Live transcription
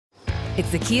It's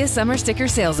the Kia Summer Sticker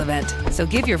Sales Event, so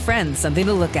give your friends something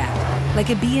to look at, like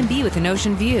a B&B with an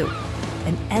ocean view,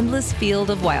 an endless field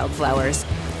of wildflowers,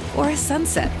 or a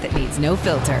sunset that needs no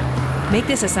filter. Make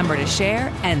this a summer to share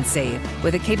and save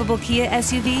with a capable Kia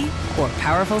SUV or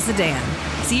powerful sedan.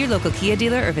 See your local Kia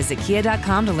dealer or visit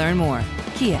kia.com to learn more.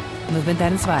 Kia, movement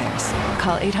that inspires.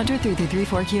 Call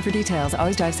 800-3334-KIA for details.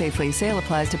 Always drive safely. Sale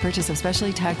applies to purchase of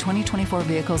specially tagged 2024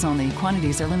 vehicles only.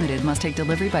 Quantities are limited. Must take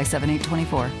delivery by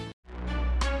 7/8/24.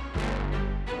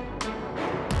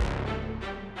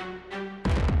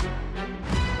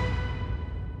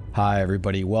 Hi,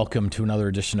 everybody. Welcome to another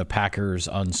edition of Packers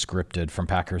Unscripted from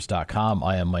Packers.com.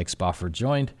 I am Mike Spofford,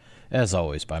 joined, as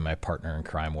always, by my partner in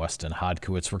crime, Weston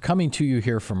Hodkiewicz. We're coming to you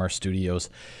here from our studios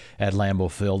at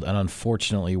Lambeau Field, and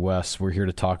unfortunately, Wes, we're here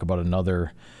to talk about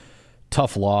another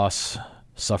tough loss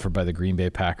suffered by the Green Bay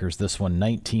Packers. This one,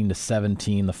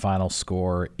 19-17, the final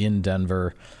score in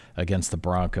Denver against the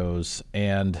Broncos.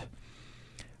 And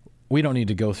we don't need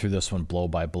to go through this one blow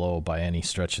by blow by any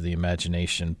stretch of the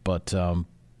imagination, but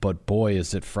boy,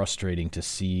 is it frustrating to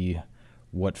see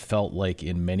what felt like,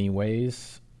 in many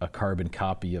ways, a carbon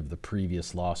copy of the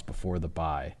previous loss before the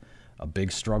bye. A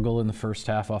big struggle in the first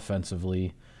half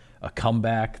offensively, a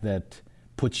comeback that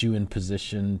puts you in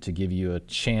position to give you a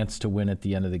chance to win at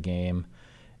the end of the game,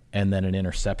 and then an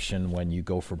interception when you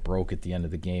go for broke at the end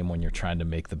of the game when you're trying to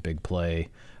make the big play.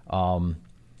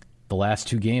 The last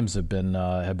two games have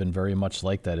been very much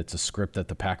like that. It's a script that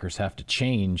the Packers have to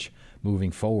change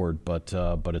moving forward, but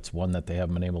it's one that they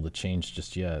haven't been able to change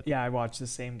just yet. Yeah, I watched the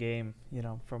same game,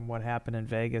 from what happened in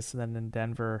Vegas and then in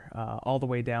Denver, all the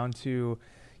way down to,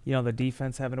 the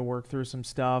defense having to work through some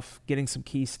stuff, getting some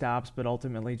key stops, but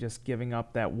ultimately just giving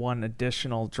up that one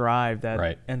additional drive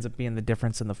that ends up being the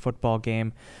difference in the football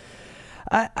game.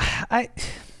 I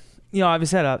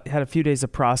obviously had a few days to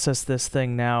process this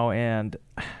thing now, and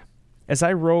as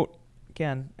I wrote,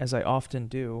 again, as I often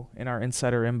do in our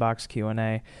Insider Inbox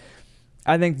Q&A,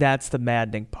 I think that's the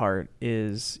maddening part,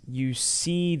 is you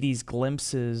see these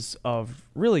glimpses of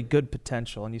really good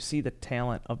potential and you see the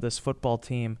talent of this football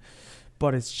team,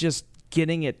 but it's just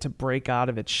getting it to break out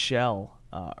of its shell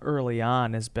early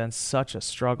on has been such a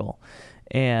struggle.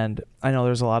 And I know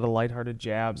there's a lot of lighthearted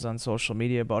jabs on social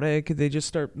media about, hey, could they just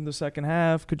start in the second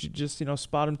half? Could you just,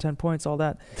 spot them 10 points, all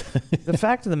that? The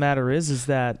fact of the matter is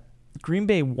that Green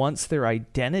Bay wants their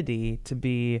identity to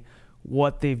be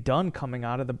what they've done coming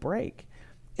out of the break.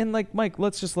 And Mike,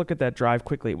 let's just look at that drive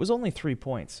quickly. It was only 3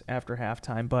 points after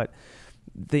halftime, but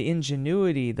the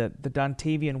ingenuity, the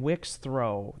Dontavian Wicks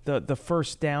throw, the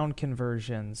first down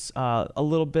conversions, a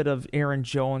little bit of Aaron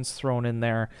Jones thrown in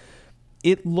there,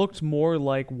 it looked more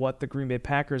like what the Green Bay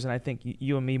Packers, and I think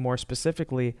you and me more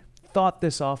specifically, thought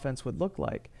this offense would look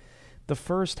like. The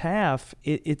first half,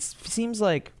 it seems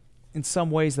like in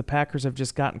some ways the Packers have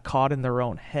just gotten caught in their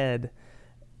own head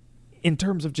in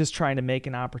terms of just trying to make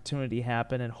an opportunity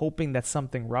happen and hoping that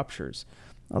something ruptures.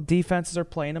 Well, defenses are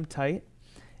playing them tight.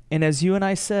 And as you and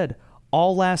I said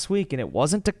all last week, and it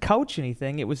wasn't to couch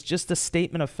anything, it was just a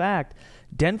statement of fact,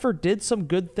 Denver did some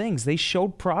good things. They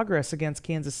showed progress against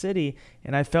Kansas City,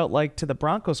 and I felt like, to the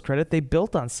Broncos' credit, they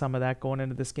built on some of that going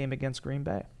into this game against Green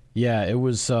Bay. Yeah, it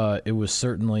was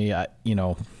certainly,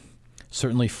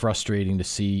 certainly frustrating to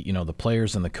see. The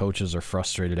players and the coaches are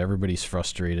frustrated. Everybody's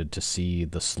frustrated to see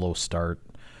the slow start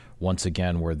once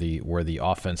again, where the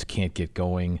offense can't get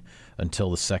going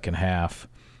until the second half.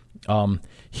 I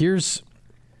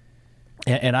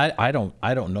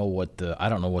don't know what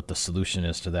the solution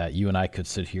is to that. You and I could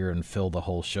sit here and fill the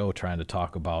whole show trying to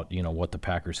talk about what the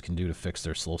Packers can do to fix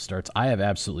their slow starts. I have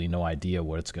absolutely no idea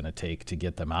what it's going to take to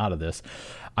get them out of this.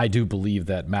 I do believe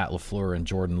that Matt LaFleur and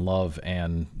Jordan Love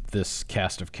and this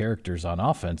cast of characters on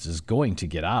offense is going to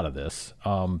get out of this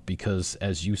because,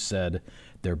 as you said,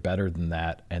 they're better than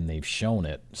that and they've shown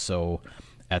it. So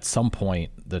at some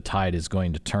point, the tide is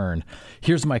going to turn.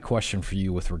 Here's my question for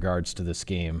you with regards to this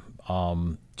game,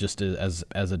 just as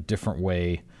a different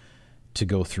way to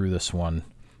go through this one.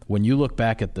 When you look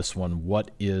back at this one,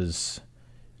 what is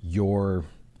your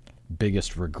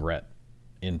biggest regret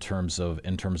in terms of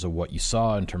what you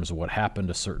saw, in terms of what happened,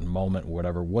 a certain moment,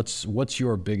 whatever? What's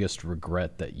your biggest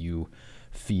regret that you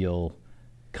feel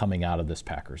coming out of this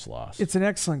Packers loss? It's an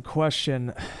excellent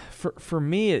question. For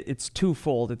me, it's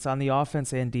twofold. It's on the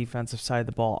offense and defensive side of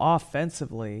the ball.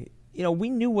 Offensively, we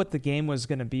knew what the game was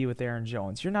going to be with Aaron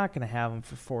Jones. You're not going to have him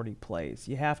for 40 plays.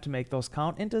 You have to make those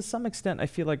count. And to some extent, I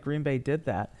feel like Green Bay did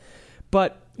that.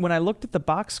 But when I looked at the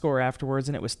box score afterwards,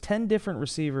 and it was 10 different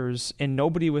receivers and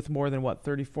nobody with more than,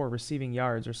 34 receiving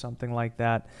yards or something like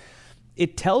that,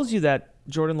 it tells you that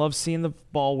Jordan Love's seeing the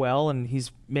ball well, and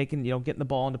he's making, getting the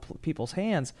ball into people's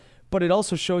hands. But it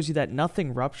also shows you that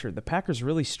nothing ruptured. The Packers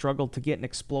really struggled to get an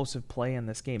explosive play in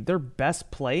this game. Their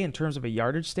best play in terms of a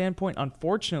yardage standpoint,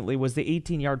 unfortunately, was the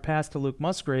 18-yard pass to Luke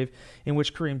Musgrave, in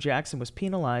which Kareem Jackson was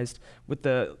penalized with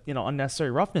the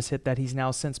unnecessary roughness hit that he's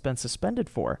now since been suspended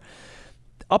for.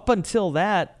 Up until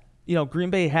that, Green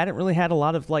Bay hadn't really had a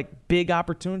lot of big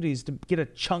opportunities to get a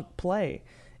chunk play.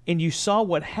 And you saw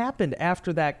what happened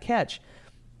after that catch.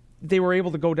 They were able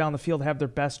to go down the field, have their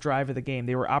best drive of the game.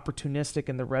 They were opportunistic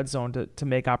in the red zone to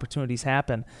make opportunities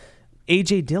happen.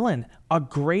 A.J. Dillon, a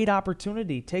great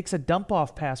opportunity, takes a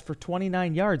dump-off pass for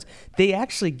 29 yards. They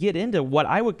actually get into what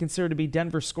I would consider to be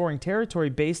Denver scoring territory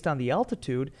based on the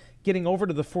altitude, getting over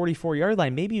to the 44-yard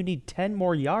line. Maybe you need 10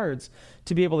 more yards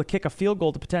to be able to kick a field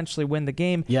goal to potentially win the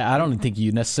game. Yeah, I don't think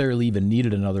you necessarily even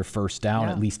needed another first down,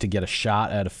 at least to get a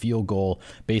shot at a field goal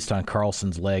based on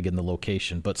Carlson's leg and the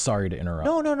location. But sorry to interrupt.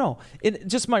 No.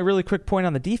 Just my really quick point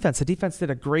on the defense. The defense did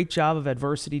a great job of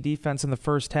adversity defense in the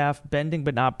first half, bending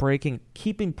but not breaking,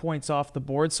 keeping points off the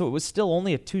board. So it was still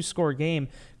only a 2-score game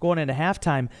going into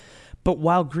halftime. But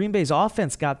while Green Bay's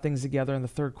offense got things together in the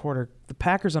third quarter, the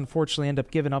Packers unfortunately end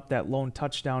up giving up that lone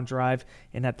touchdown drive.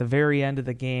 And at the very end of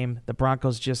the game, the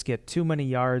Broncos just get too many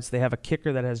yards. They have a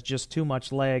kicker that has just too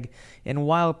much leg. And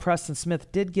while Preston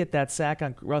Smith did get that sack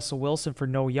on Russell Wilson for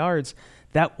no yards,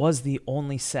 that was the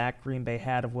only sack Green Bay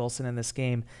had of Wilson in this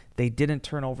game. They didn't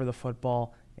turn over the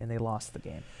football, and they lost the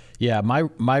game. Yeah,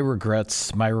 my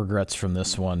regrets from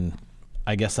this one,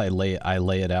 I guess I lay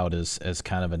it out as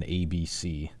kind of an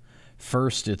ABC.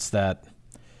 First, it's that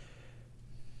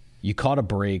you caught a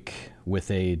break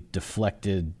with a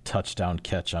deflected touchdown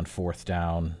catch on fourth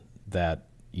down that,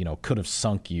 could have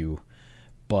sunk you,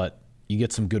 but you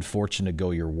get some good fortune to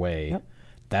go your way. Yep.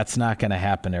 That's not going to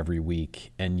happen every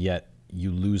week, and yet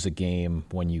you lose a game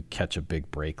when you catch a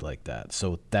big break like that.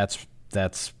 So that's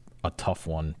a tough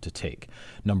one to take.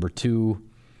 Number two,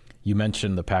 you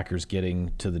mentioned the Packers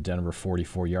getting to the Denver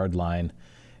 44-yard line,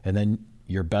 and then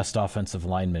your best offensive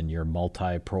lineman, your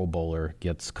multi-Pro Bowler,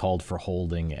 gets called for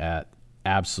holding at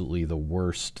absolutely the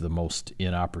worst, the most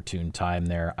inopportune time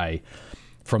there.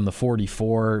 From the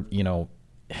 44,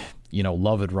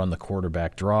 Love had run the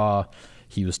quarterback draw.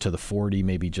 He was to the 40,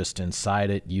 maybe just inside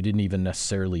it. You didn't even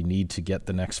necessarily need to get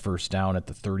the next first down at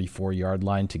the 34-yard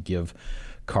line to give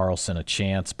Carlson a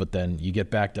chance, but then you get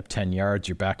backed up 10 yards,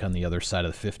 you're back on the other side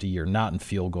of the 50, you're not in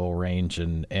field goal range,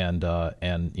 and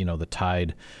the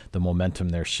tide, the momentum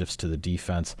there shifts to the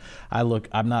defense.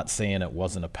 I'm not saying it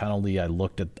wasn't a penalty. I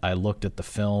looked at the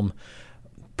film.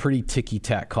 Pretty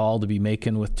ticky-tack call to be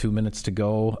making with 2 minutes to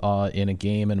go in a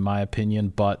game, in my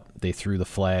opinion, but they threw the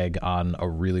flag on a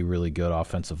really, really good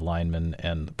offensive lineman,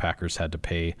 and the Packers had to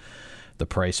pay the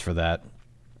price for that.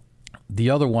 The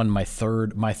other one, my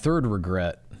third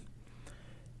regret,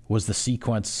 was the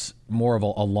sequence, more of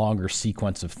a longer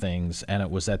sequence of things, and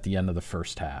it was at the end of the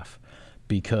first half,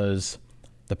 because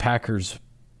the Packers,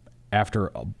 after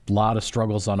a lot of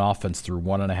struggles on offense through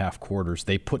 1.5 quarters,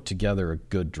 they put together a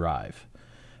good drive.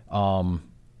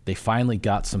 They finally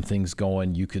got some things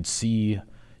going. You could see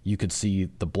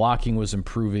the blocking was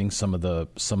improving. Some of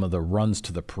the runs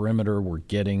to the perimeter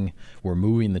were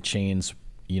moving the chains,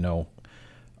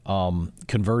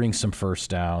 converting some first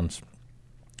downs.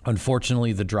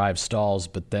 Unfortunately, the drive stalls,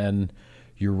 but then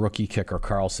your rookie kicker,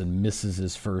 Carlson, misses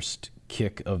his first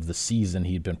kick of the season.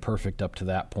 He'd been perfect up to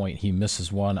that point. He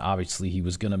misses one. Obviously, he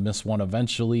was going to miss one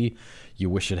eventually. You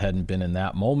wish it hadn't been in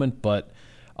that moment, but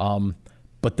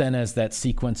then as that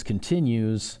sequence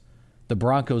continues, the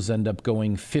Broncos end up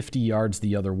going 50 yards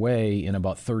the other way in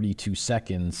about 32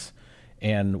 seconds.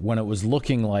 And when it was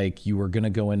looking like you were going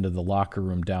to go into the locker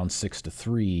room down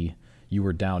 6-3, you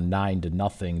were down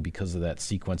 9-0 because of that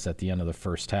sequence at the end of the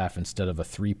first half. Instead of a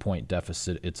 3-point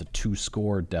deficit, it's a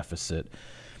 2-score deficit.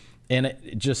 And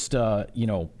it just,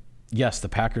 yes, the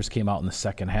Packers came out in the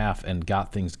second half and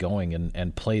got things going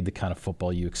and played the kind of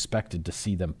football you expected to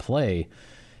see them play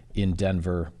in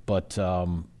Denver. But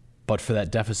for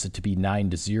that deficit to be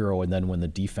 9-0, and then when the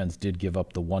defense did give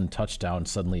up the one touchdown,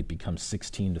 suddenly it becomes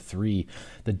 16-3.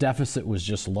 The deficit was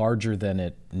just larger than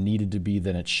it needed to be,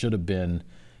 than it should have been,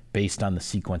 based on the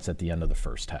sequence at the end of the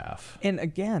first half. And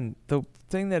again, the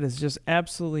thing that is just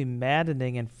absolutely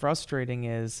maddening and frustrating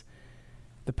is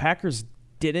the Packers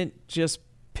didn't just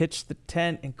pitch the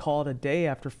tent and call it a day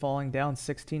after falling down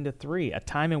 16-3, a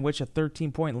time in which a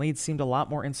 13-point lead seemed a lot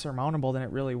more insurmountable than it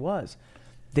really was.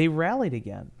 They rallied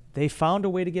again. They found a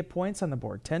way to get points on the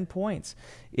board, 10 points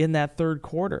in that third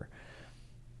quarter.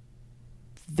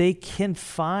 They can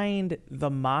find the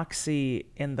moxie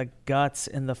and the guts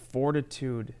and the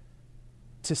fortitude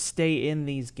to stay in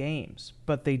these games,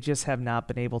 but they just have not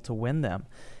been able to win them.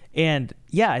 And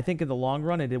yeah, I think in the long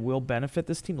run, it will benefit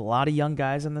this team. A lot of young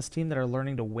guys on this team that are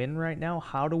learning to win right now,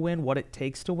 how to win, what it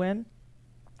takes to win.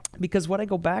 Because what I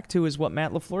go back to is what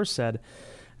Matt LaFleur said.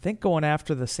 I think going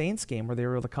after the Saints game where they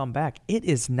were able to come back, it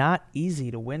is not easy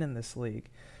to win in this league.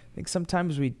 I think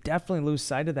sometimes we definitely lose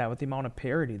sight of that with the amount of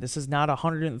parity. This is not a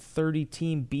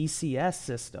 130-team BCS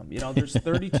system. There's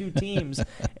 32 teams,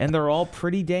 and they're all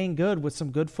pretty dang good with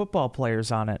some good football players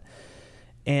on it.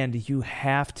 And you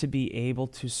have to be able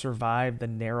to survive the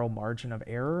narrow margin of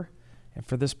error. And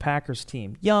for this Packers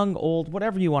team, young, old,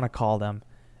 whatever you want to call them,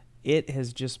 it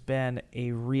has just been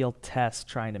a real test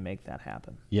trying to make that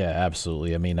happen. Yeah,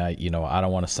 absolutely. I mean, I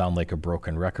don't want to sound like a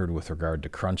broken record with regard to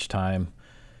crunch time,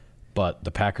 but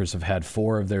the Packers have had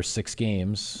 4 of their 6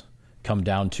 games come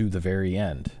down to the very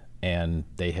end, and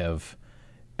they have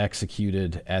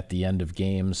executed at the end of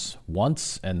games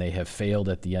once, and they have failed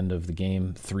at the end of the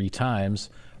game 3 times,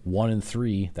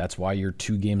 1-3. That's why you're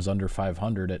 2 games under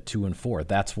 500 at 2-4.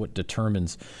 That's what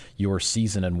determines your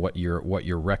season, and what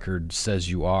your record says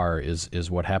you are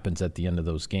is what happens at the end of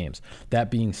those games. That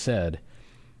being said,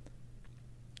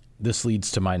 this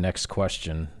leads to my next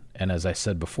question, and as I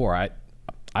said before,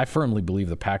 I firmly believe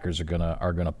the Packers are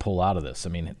gonna pull out of this. I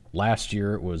mean, last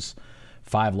year it was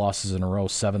 5 losses in a row,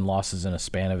 7 losses in a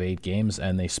span of 8 games,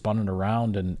 and they spun it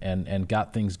around and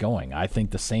got things going. I think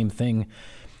the same thing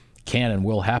can and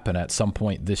will happen at some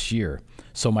point this year.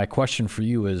 So my question for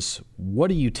you is, what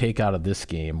do you take out of this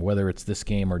game, whether it's this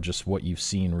game or just what you've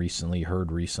seen recently,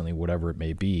 heard recently, whatever it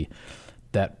may be,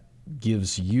 that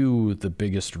gives you the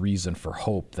biggest reason for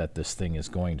hope that this thing is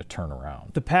going to turn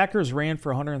around? The Packers ran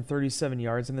for 137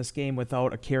 yards in this game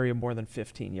without a carry of more than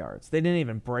 15 yards. They didn't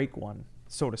even break one,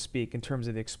 so to speak, in terms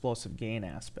of the explosive gain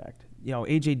aspect.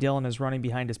 A.J. Dillon is running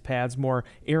behind his pads more.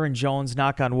 Aaron Jones,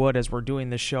 knock on wood, as we're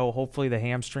doing this show, hopefully the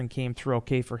hamstring came through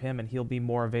okay for him, and he'll be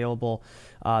more available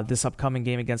this upcoming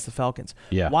game against the Falcons.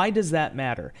 Yeah. Why does that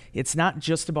matter? It's not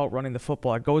just about running the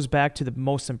football. It goes back to the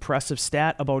most impressive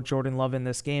stat about Jordan Love in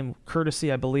this game,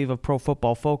 courtesy, I believe, of Pro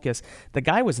Football Focus. The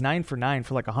guy was 9 for 9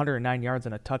 for like 109 yards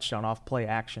and a touchdown off play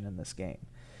action in this game.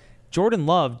 Jordan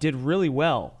Love did really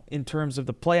well in terms of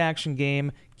the play action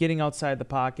game, getting outside the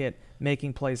pocket,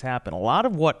 making plays happen. A lot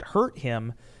of what hurt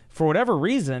him, for whatever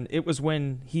reason, it was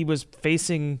when he was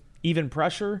facing even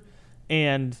pressure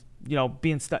and,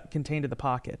 being contained in the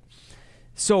pocket.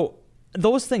 So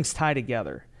those things tie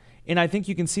together. And I think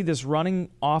you can see this running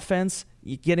offense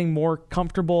getting more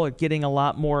comfortable, getting a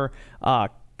lot more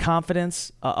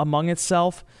confidence among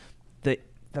itself.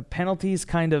 The penalties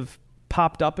kind of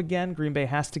popped up again. Green Bay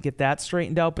has to get that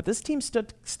straightened out, but this team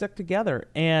stuck together.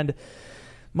 And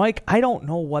Mike, I don't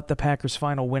know what the Packers'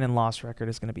 final win and loss record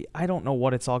is going to be. I don't know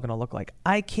what it's all going to look like.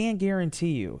 I can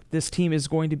guarantee you this team is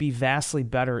going to be vastly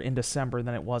better in December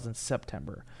than it was in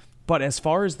September. But as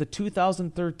far as the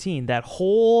 2013, that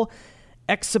whole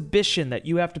exhibition that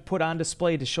you have to put on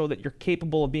display to show that you're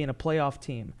capable of being a playoff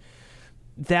team,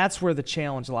 that's where the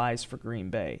challenge lies for Green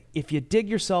Bay. If you dig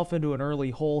yourself into an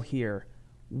early hole here,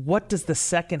 what does the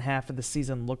second half of the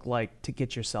season look like to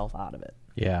get yourself out of it?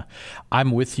 Yeah,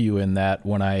 I'm with you in that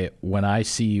when I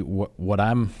see what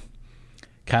I'm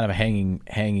kind of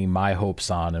hanging my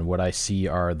hopes on, and what I see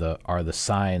are the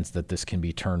signs that this can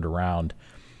be turned around.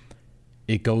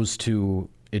 It does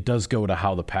go to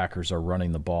how the Packers are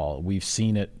running the ball. We've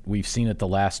seen it the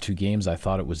last 2 games. I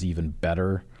thought it was even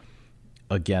better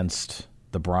against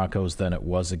the Broncos than it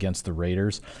was against the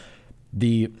Raiders.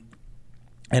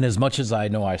 And as much as I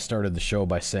know, I started the show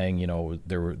by saying,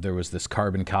 there was this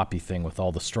carbon copy thing with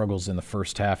all the struggles in the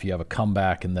first half. You have a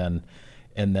comeback, and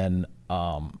then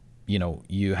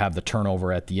you have the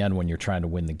turnover at the end when you're trying to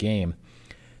win the game.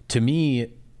 To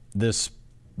me,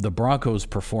 the Broncos'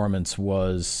 performance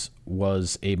was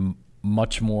a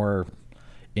much more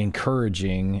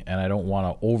encouraging, and I don't want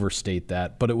to overstate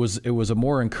that, but it was a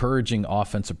more encouraging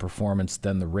offensive performance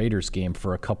than the Raiders game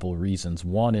for a couple of reasons.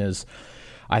 One is,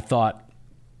 I thought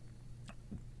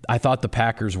the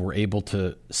Packers were able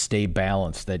to stay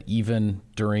balanced, that even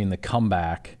during the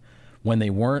comeback, when they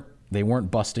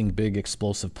weren't busting big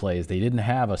explosive plays, they didn't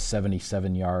have a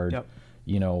 77-yard,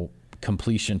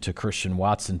 completion to Christian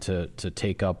Watson to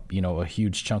take up, a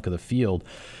huge chunk of the field.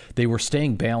 They were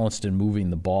staying balanced and moving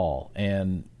the ball,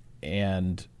 and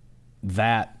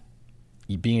that,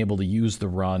 being able to use the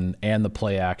run and the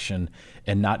play action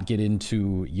and not get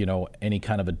into, any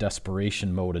kind of a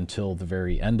desperation mode until the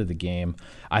very end of the game,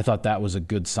 I thought that was a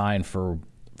good sign for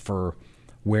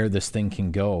where this thing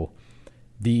can go.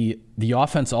 The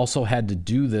offense also had to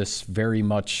do this very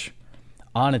much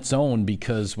on its own,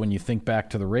 because when you think back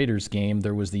to the Raiders game,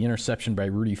 there was the interception by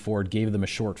Rudy Ford, gave them a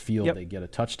short field, they get a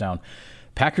touchdown.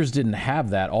 Packers didn't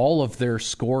have that. All of their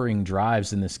scoring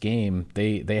drives in this game,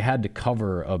 they had to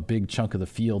cover a big chunk of the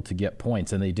field to get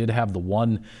points, and they did have the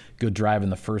one good drive in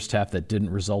the first half that didn't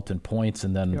result in points,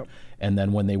 and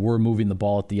then when they were moving the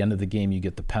ball at the end of the game, you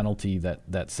get the penalty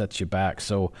that sets you back.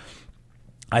 So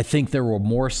I think there were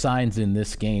more signs in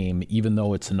this game, even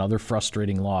though it's another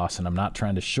frustrating loss, and I'm not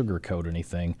trying to sugarcoat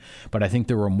anything, but I think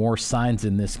there were more signs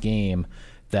in this game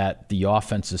that the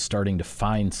offense is starting to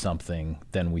find something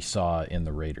than we saw in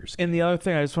the Raiders game. And the other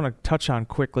thing I just want to touch on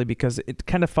quickly, because it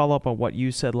kind of follow up on what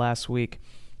you said last week.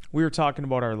 We were talking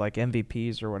about our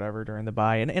MVPs or whatever during the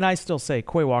bye, and I still say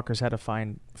Quay Walker's had a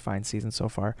fine season so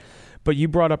far. But you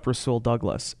brought up Rasul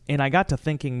Douglas, and I got to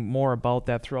thinking more about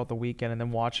that throughout the weekend and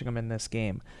then watching him in this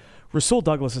game. Rasul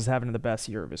Douglas is having the best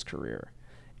year of his career.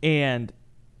 And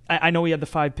I know he had the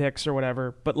 5 picks or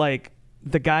whatever, but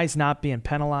the guy's not being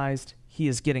penalized. He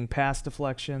is getting pass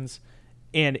deflections,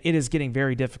 and it is getting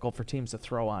very difficult for teams to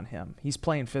throw on him. He's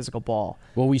playing physical ball.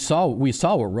 Well, we saw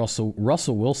what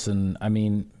Russell Wilson, I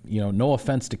mean, no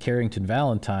offense to Carrington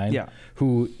Valentine,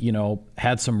 who,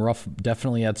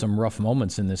 definitely had some rough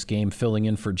moments in this game filling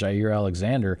in for Jair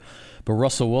Alexander. But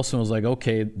Russell Wilson was like,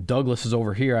 okay, Douglas is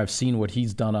over here. I've seen what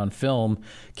he's done on film.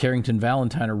 Carrington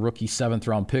Valentine, a rookie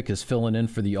 7th-round pick, is filling in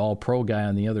for the all-pro guy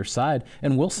on the other side,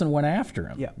 and Wilson went after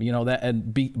him.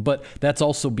 But that's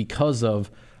also because of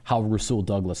how Rasul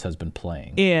Douglas has been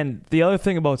playing. And the other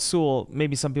thing about Sewell,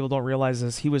 maybe some people don't realize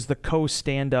this, he was the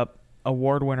co-stand-up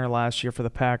award winner last year for the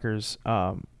Packers,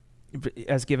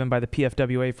 as given by the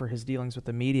PFWA for his dealings with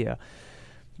the media.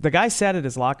 The guy sat at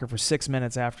his locker for 6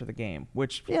 minutes after the game,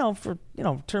 which,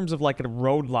 in terms of a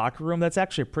road locker room, that's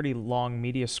actually a pretty long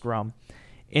media scrum.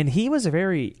 And he was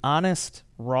very honest,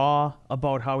 raw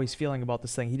about how he's feeling about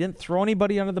this thing. He didn't throw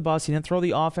anybody under the bus. He didn't throw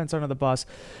the offense under the bus.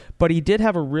 But he did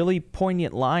have a really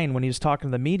poignant line when he was talking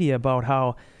to the media about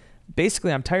how,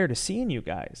 basically, I'm tired of seeing you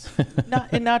guys.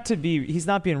 He's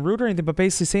not being rude or anything, but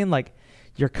basically saying,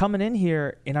 you're coming in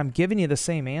here and I'm giving you the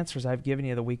same answers I've given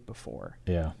you the week before.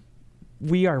 Yeah.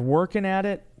 We are working at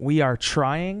it. We are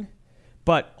trying.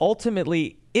 But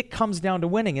ultimately, it comes down to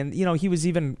winning. And, he was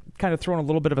even kind of throwing a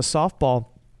little bit of a softball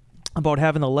about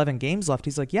having 11 games left.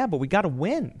 He's like, yeah, but we got to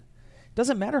win. It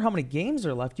doesn't matter how many games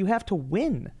are left. You have to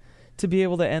win to be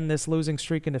able to end this losing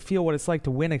streak and to feel what it's like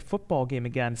to win a football game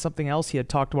again, something else he had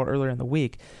talked about earlier in the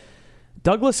week.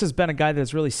 Douglas has been a guy that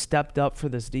has really stepped up for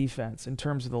this defense in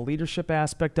terms of the leadership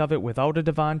aspect of it, without a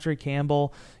Devondre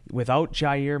Campbell, without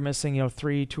Jair missing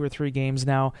 2 or 3 games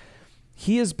now.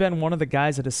 He has been one of the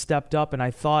guys that has stepped up and I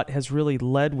thought has really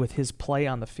led with his play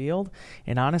on the field.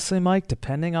 And honestly, Mike,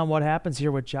 depending on what happens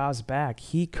here with Ja's back,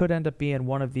 he could end up being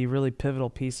one of the really pivotal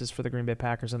pieces for the Green Bay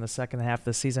Packers in the second half of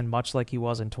the season, much like he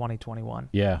was in 2021.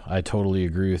 Yeah, I totally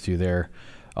agree with you there.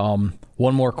 One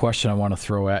more question I want to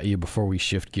throw at you before we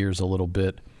shift gears a little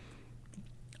bit.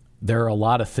 There are a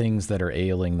lot of things that are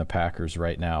ailing the Packers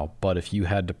right now, but if you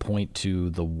had to point to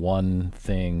the one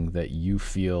thing that you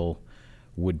feel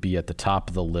would be at the top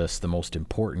of the list, the most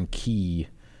important key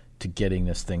to getting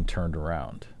this thing turned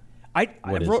around,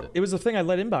 it was the thing I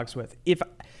led inbox with. If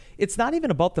it's not even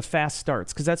about the fast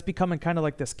starts, because that's becoming kind of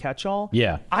like this catch-all.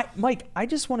 Yeah. Mike, I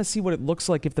just want to see what it looks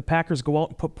like if the Packers go out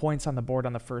and put points on the board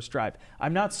on the first drive.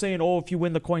 I'm not saying, if you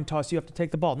win the coin toss, you have to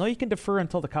take the ball. No, you can defer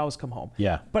until the cows come home.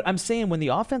 Yeah. But I'm saying when the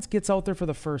offense gets out there for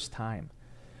the first time,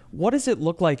 what does it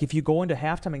look like if you go into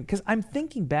halftime? Because I'm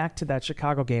thinking back to that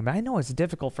Chicago game. I know it's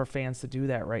difficult for fans to do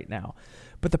that right now.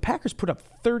 But the Packers put up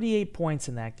 38 points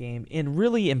in that game and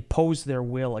really imposed their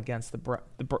will against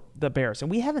the Bears. And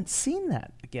we haven't seen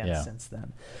that again since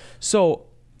then. So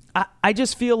I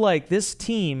just feel like this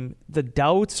team, the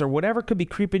doubts or whatever could be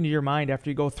creeping into your mind after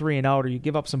you go 3-0 or you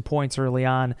give up some points early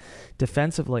on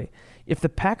defensively. If the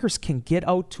Packers can get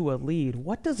out to a lead,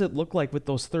 what does it look like with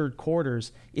those third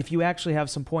quarters if you actually have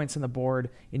some points on the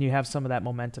board and you have some of that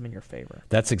momentum in your favor?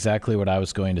 That's exactly what I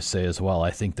was going to say as well.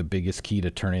 I think the biggest key to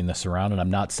turning this around, and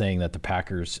I'm not saying that the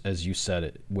Packers, as you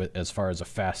said, as far as a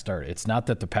fast start, it's not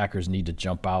that the Packers need to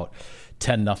jump out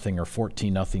 10-0 or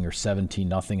 14-0 or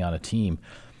 17-0 on a team,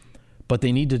 but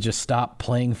they need to just stop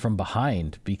playing from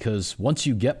behind, because once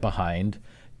you get behind,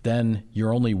 then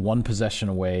you're only one possession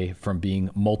away from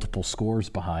being multiple scores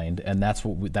behind, and that's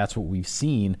what we've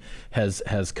seen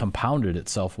has compounded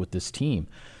itself with this team.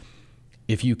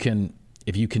 If you can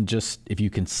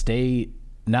stay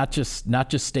not just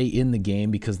stay in the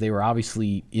game, because they were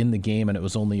obviously in the game and it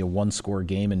was only a 1-score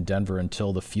game in Denver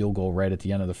until the field goal right at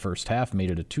the end of the first half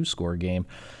made it a 2-score game.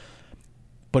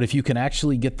 But if you can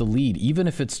actually get the lead, even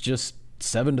if it's just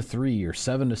 7-3 or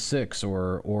 7-6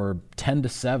 or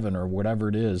 10-7 or whatever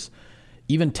it is,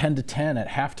 even 10-10 at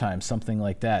halftime, something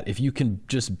like that. If you can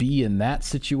just be in that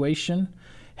situation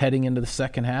heading into the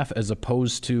second half, as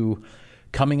opposed to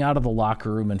coming out of the locker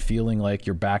room and feeling like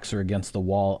your backs are against the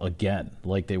wall again,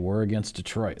 like they were against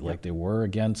Detroit, like they were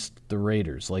against the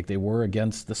Raiders, like they were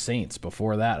against the Saints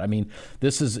before that. I mean,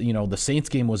 this is, the Saints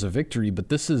game was a victory, but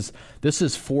this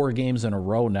is 4 games in a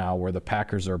row now where the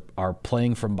Packers are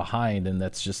playing from behind, and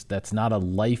that's not a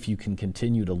life you can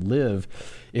continue to live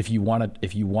if you want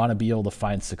to be able to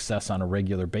find success on a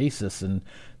regular basis. And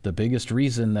the biggest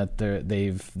reason that they're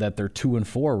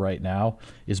 2-4 right now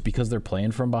is because they're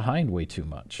playing from behind way too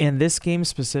much. And this game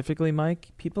specifically, Mike,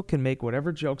 people can make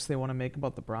whatever jokes they want to make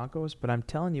about the Broncos, but I'm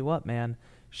telling you what, man,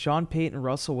 Sean Payton and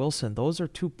Russell Wilson, those are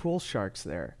 2 pool sharks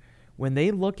there. When they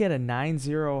look at a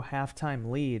 9-0 halftime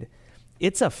lead,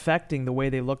 it's affecting the way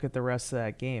they look at the rest of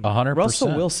that game. 100%.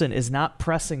 Russell Wilson is not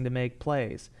pressing to make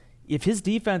plays. If his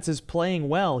defense is playing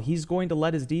well, he's going to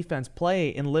let his defense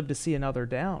play and live to see another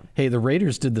down. Hey, the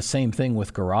Raiders did the same thing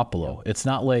with Garoppolo. Yep. It's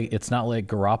not like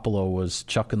Garoppolo was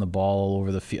chucking the ball all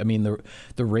over the field. I mean,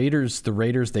 the Raiders,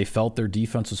 they felt their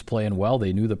defense was playing well.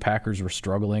 They knew the Packers were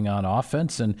struggling on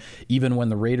offense, and even when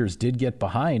the Raiders did get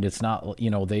behind, it's not,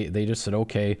 they just said,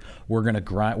 okay, we're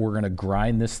gonna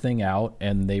grind this thing out,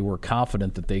 and they were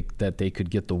confident that they could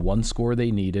get the one score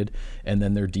they needed, and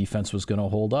then their defense was going to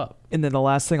hold up. And then the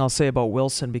last thing I'll say about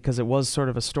Wilson, because it was sort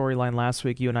of a storyline last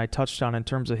week you and I touched on in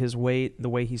terms of his weight, the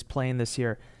way he's playing this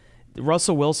year.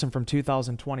 Russell Wilson from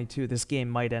 2022, this game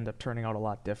might end up turning out a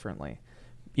lot differently.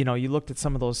 You looked at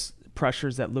some of those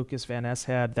pressures that Lucas Van Ness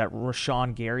had, that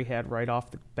Rashawn Gary had right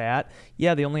off the bat.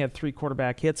 Yeah, they only had 3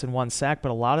 quarterback hits and 1 sack, but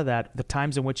a lot of that, the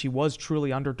times in which he was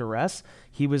truly under duress,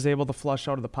 he was able to flush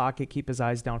out of the pocket, keep his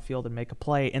eyes downfield, and make a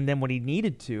play. And then when he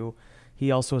needed to, he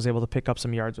also was able to pick up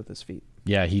some yards with his feet.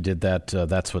 Yeah, he did that.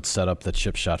 That's what set up the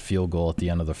chip shot field goal at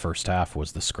the end of the first half,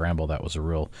 was the scramble. That was a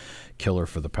real killer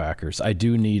for the Packers. I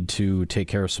do need to take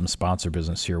care of some sponsor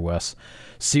business here, Wes.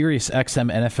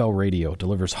 SiriusXM NFL Radio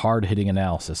delivers hard-hitting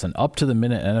analysis and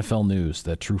up-to-the-minute NFL news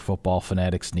that true football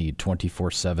fanatics need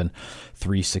 24/7,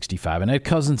 365. And at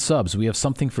Cousin Subs, we have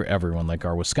something for everyone, like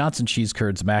our Wisconsin cheese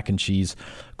curds, mac and cheese,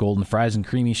 golden fries, and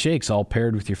creamy shakes, all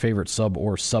paired with your favorite sub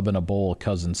or sub in a bowl.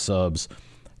 Cousin Subs,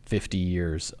 50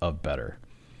 years of better.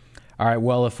 All right,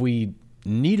 well, if we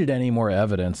needed any more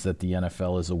evidence that the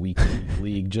NFL is a weak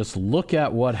league, just look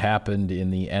at what happened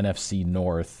in the NFC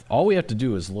North. All we have to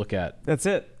do is look at that's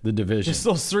it. The division. Just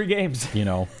those 3 games.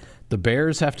 The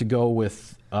Bears have to go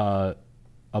with a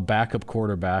backup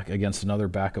quarterback against another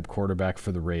backup quarterback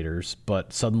for the Raiders,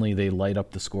 but suddenly they light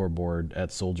up the scoreboard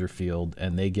at Soldier Field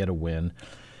and they get a win.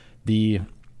 The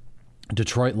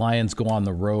Detroit Lions go on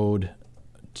the road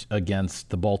against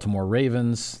the Baltimore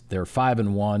Ravens. They're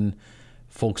 5-1.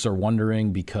 Folks are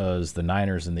wondering, because the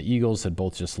Niners and the Eagles had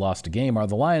both just lost a game, are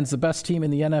the Lions the best team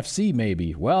in the NFC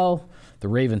maybe? Well, the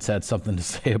Ravens had something to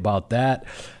say about that.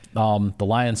 The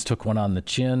Lions took one on the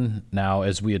chin. Now,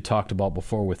 as we had talked about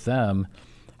before with them,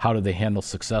 how do they handle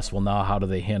success? Well, now how do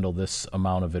they handle this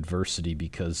amount of adversity?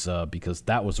 Because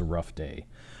that was a rough day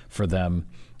for them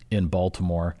in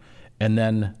Baltimore. And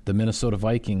then the Minnesota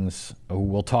Vikings,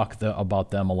 we'll talk about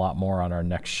them a lot more on our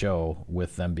next show,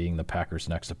 with them being the Packers'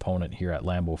 next opponent here at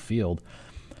Lambeau Field.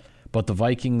 But the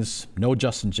Vikings, no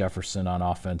Justin Jefferson on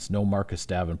offense, no Marcus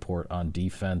Davenport on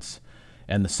defense.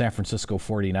 And the San Francisco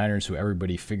 49ers, who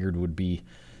everybody figured would be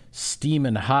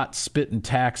steaming hot, spitting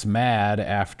tacks mad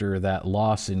after that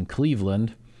loss in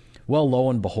Cleveland. Well, lo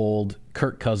and behold,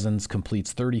 Kirk Cousins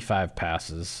completes 35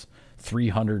 passes,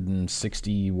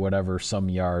 360 whatever some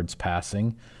yards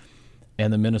passing,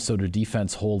 and the Minnesota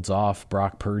defense holds off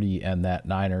Brock Purdy and that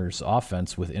Niners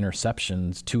offense with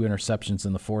interceptions, 2 interceptions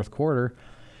in the fourth quarter.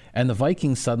 And the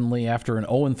Vikings suddenly, after an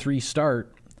 0-3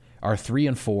 start, are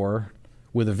 3-4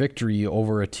 with a victory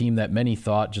over a team that many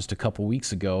thought just a couple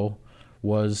weeks ago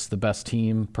was the best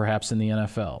team perhaps in the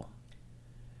NFL.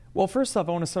 Well, first off,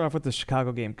 I want to start off with the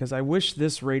Chicago game, because I wish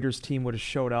this Raiders team would have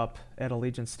showed up at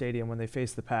Allegiant Stadium when they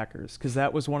faced the Packers, because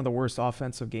that was one of the worst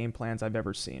offensive game plans I've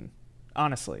ever seen,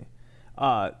 honestly.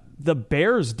 The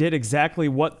Bears did exactly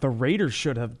what the Raiders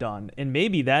should have done, and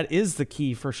maybe that is the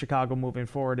key for Chicago moving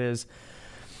forward is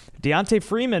Deontay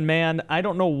Freeman, man. I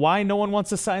don't know why no one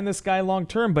wants to sign this guy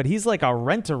long-term, but he's like a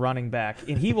rent-a running back,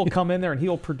 and he will come in there and he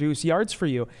will produce yards for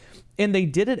you. And they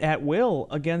did it at will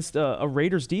against a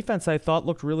Raiders defense I thought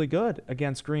looked really good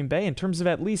against Green Bay in terms of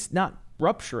at least not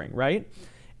rupturing, right?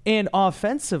 And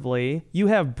offensively, you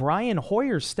have Brian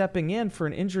Hoyer stepping in for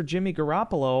an injured Jimmy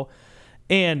Garoppolo,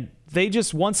 and they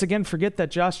just once again forget that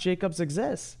Josh Jacobs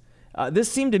exists.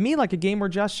 This seemed to me like a game where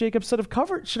Josh Jacobs should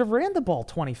have ran the ball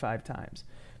 25 times.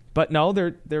 But no,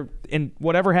 they're in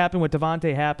whatever happened with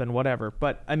Devontae happened, whatever.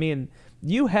 But, I mean,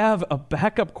 you have a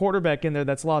backup quarterback in there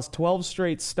that's lost 12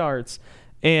 straight starts,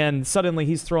 and suddenly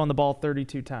he's throwing the ball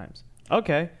 32 times.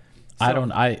 Okay. So,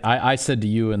 I said to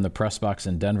you in the press box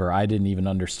in Denver, I didn't even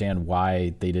understand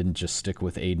why they didn't just stick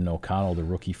with Aiden O'Connell, the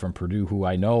rookie from Purdue, who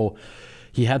I know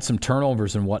he had some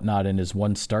turnovers and whatnot in his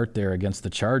one start there against the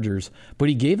Chargers, but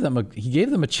he gave them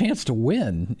a chance to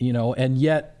win, and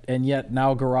yet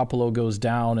now Garoppolo goes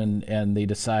down and they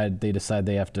decide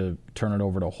they have to turn it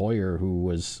over to Hoyer, who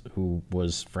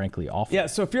was frankly awful. Yeah,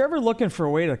 so if you're ever looking for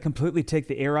a way to completely take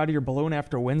the air out of your balloon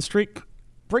after a win streak,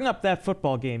 bring up that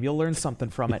football game. You'll learn something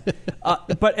from it.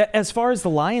 But as far as the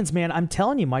Lions, man, I'm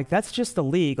telling you, Mike, that's just the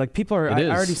league. Like, people are, I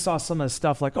already saw some of the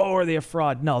stuff like, oh, are they a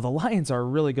fraud? No, the Lions are a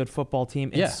really good football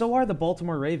team, and so are the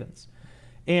Baltimore Ravens.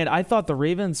 And I thought the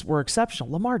Ravens were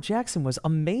exceptional. Lamar Jackson was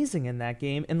amazing in that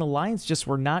game, and the Lions just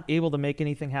were not able to make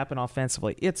anything happen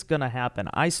offensively. It's going to happen.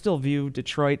 I still view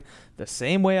Detroit the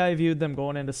same way I viewed them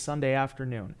going into Sunday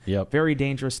afternoon. Yep. Very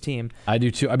dangerous team. I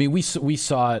do too. I mean, we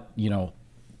saw it,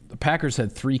 the Packers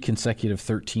had 3 consecutive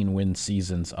 13-win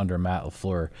seasons under Matt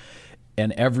LaFleur,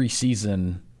 and every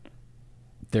season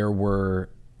there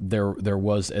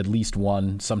was at least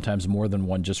one, sometimes more than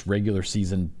one, just regular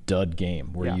season dud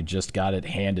game where you just got it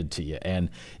handed to you, and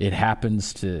it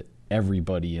happens to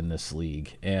everybody in this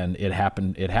league, and it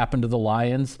happened to the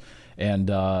Lions. And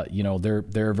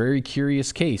they're a very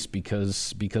curious case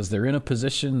because they're in a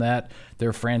position that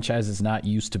their franchise is not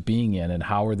used to being in. And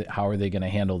how are they going to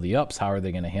handle the ups? How are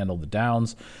they going to handle the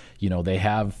downs? They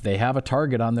have a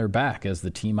target on their back as the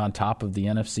team on top of the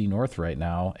NFC North right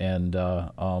now. And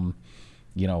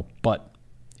but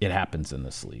it happens in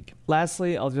this league.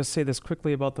 Lastly, I'll just say this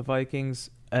quickly about the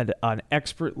Vikings. An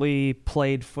expertly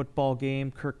played football game.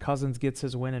 Kirk Cousins gets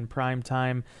his win in prime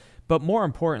time. But more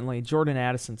importantly, Jordan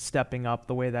Addison stepping up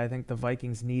the way that I think the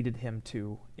Vikings needed him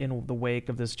to in the wake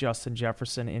of this Justin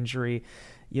Jefferson injury.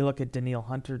 You look at Danielle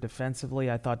Hunter defensively,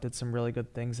 I thought did some really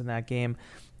good things in that game.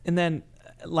 And then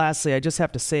lastly, I just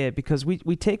have to say it because we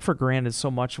take for granted so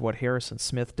much of what Harrison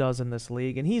Smith does in this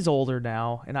league. And he's older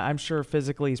now, and I'm sure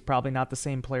physically he's probably not the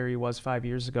same player he was 5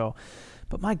 years ago.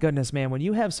 But my goodness, man, when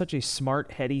you have such a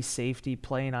smart, heady safety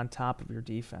playing on top of your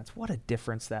defense, what a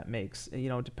difference that makes,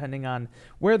 depending on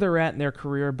where they're at in their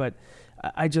career. But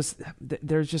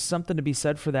there's just something to be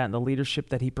said for that and the leadership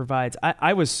that he provides.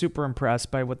 I was super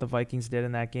impressed by what the Vikings did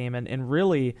in that game and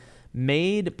really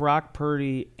made Brock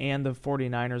Purdy and the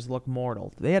 49ers look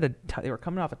mortal. They were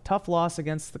coming off a tough loss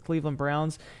against the Cleveland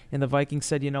Browns, and the Vikings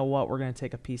said, you know what, we're going to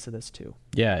take a piece of this too.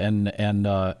 Yeah, and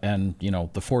the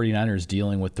 49ers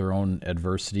dealing with their own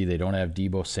adversity. They don't have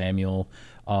Deebo Samuel.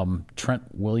 Trent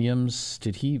Williams,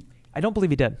 did he? I don't believe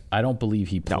he did. I don't believe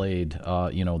he played.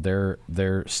 No.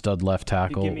 Their stud left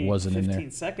tackle wasn't in there.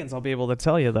 15 seconds, I'll be able to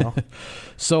tell you though.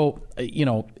 So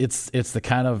it's the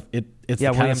kind of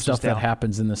stuff that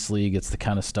happens in this league. It's the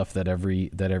kind of stuff that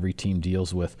every team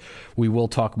deals with. We will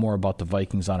talk more about the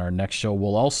Vikings on our next show.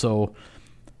 We'll also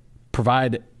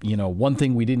provide one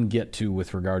thing we didn't get to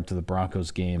with regard to the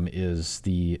Broncos game is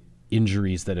the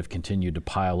injuries that have continued to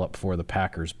pile up for the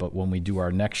Packers. But when we do our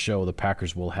next show, the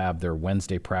Packers will have their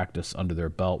Wednesday practice under their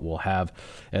belt. We'll have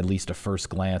at least a first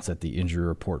glance at the injury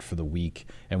report for the week,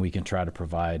 and we can try to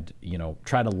provide,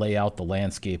 try to lay out the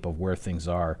landscape of where things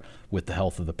are with the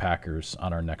health of the Packers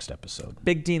on our next episode.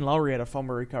 Big Dean Lowry had a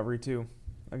fumble recovery too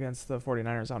against the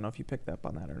 49ers. I don't know if you picked up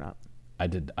on that or not. I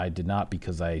did not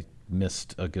because I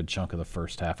missed a good chunk of the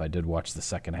first half. I did watch the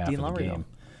second half of the game.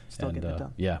 Still getting it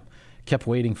done. Yeah. Kept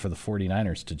waiting for the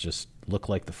 49ers to just look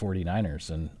like the 49ers,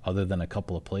 and other than a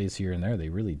couple of plays here and there, they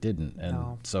really didn't.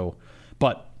 And so,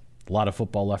 but a lot of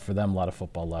football left for them, a lot of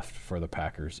football left for the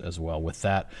Packers as well. With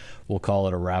that, we'll call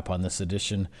it a wrap on this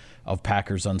edition of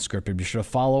Packers Unscripted. Be sure to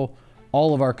follow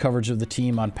all of our coverage of the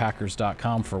team on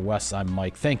Packers.com. For Wes, I'm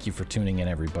Mike. Thank you for tuning in,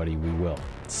 everybody. We will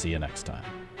see you next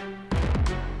time.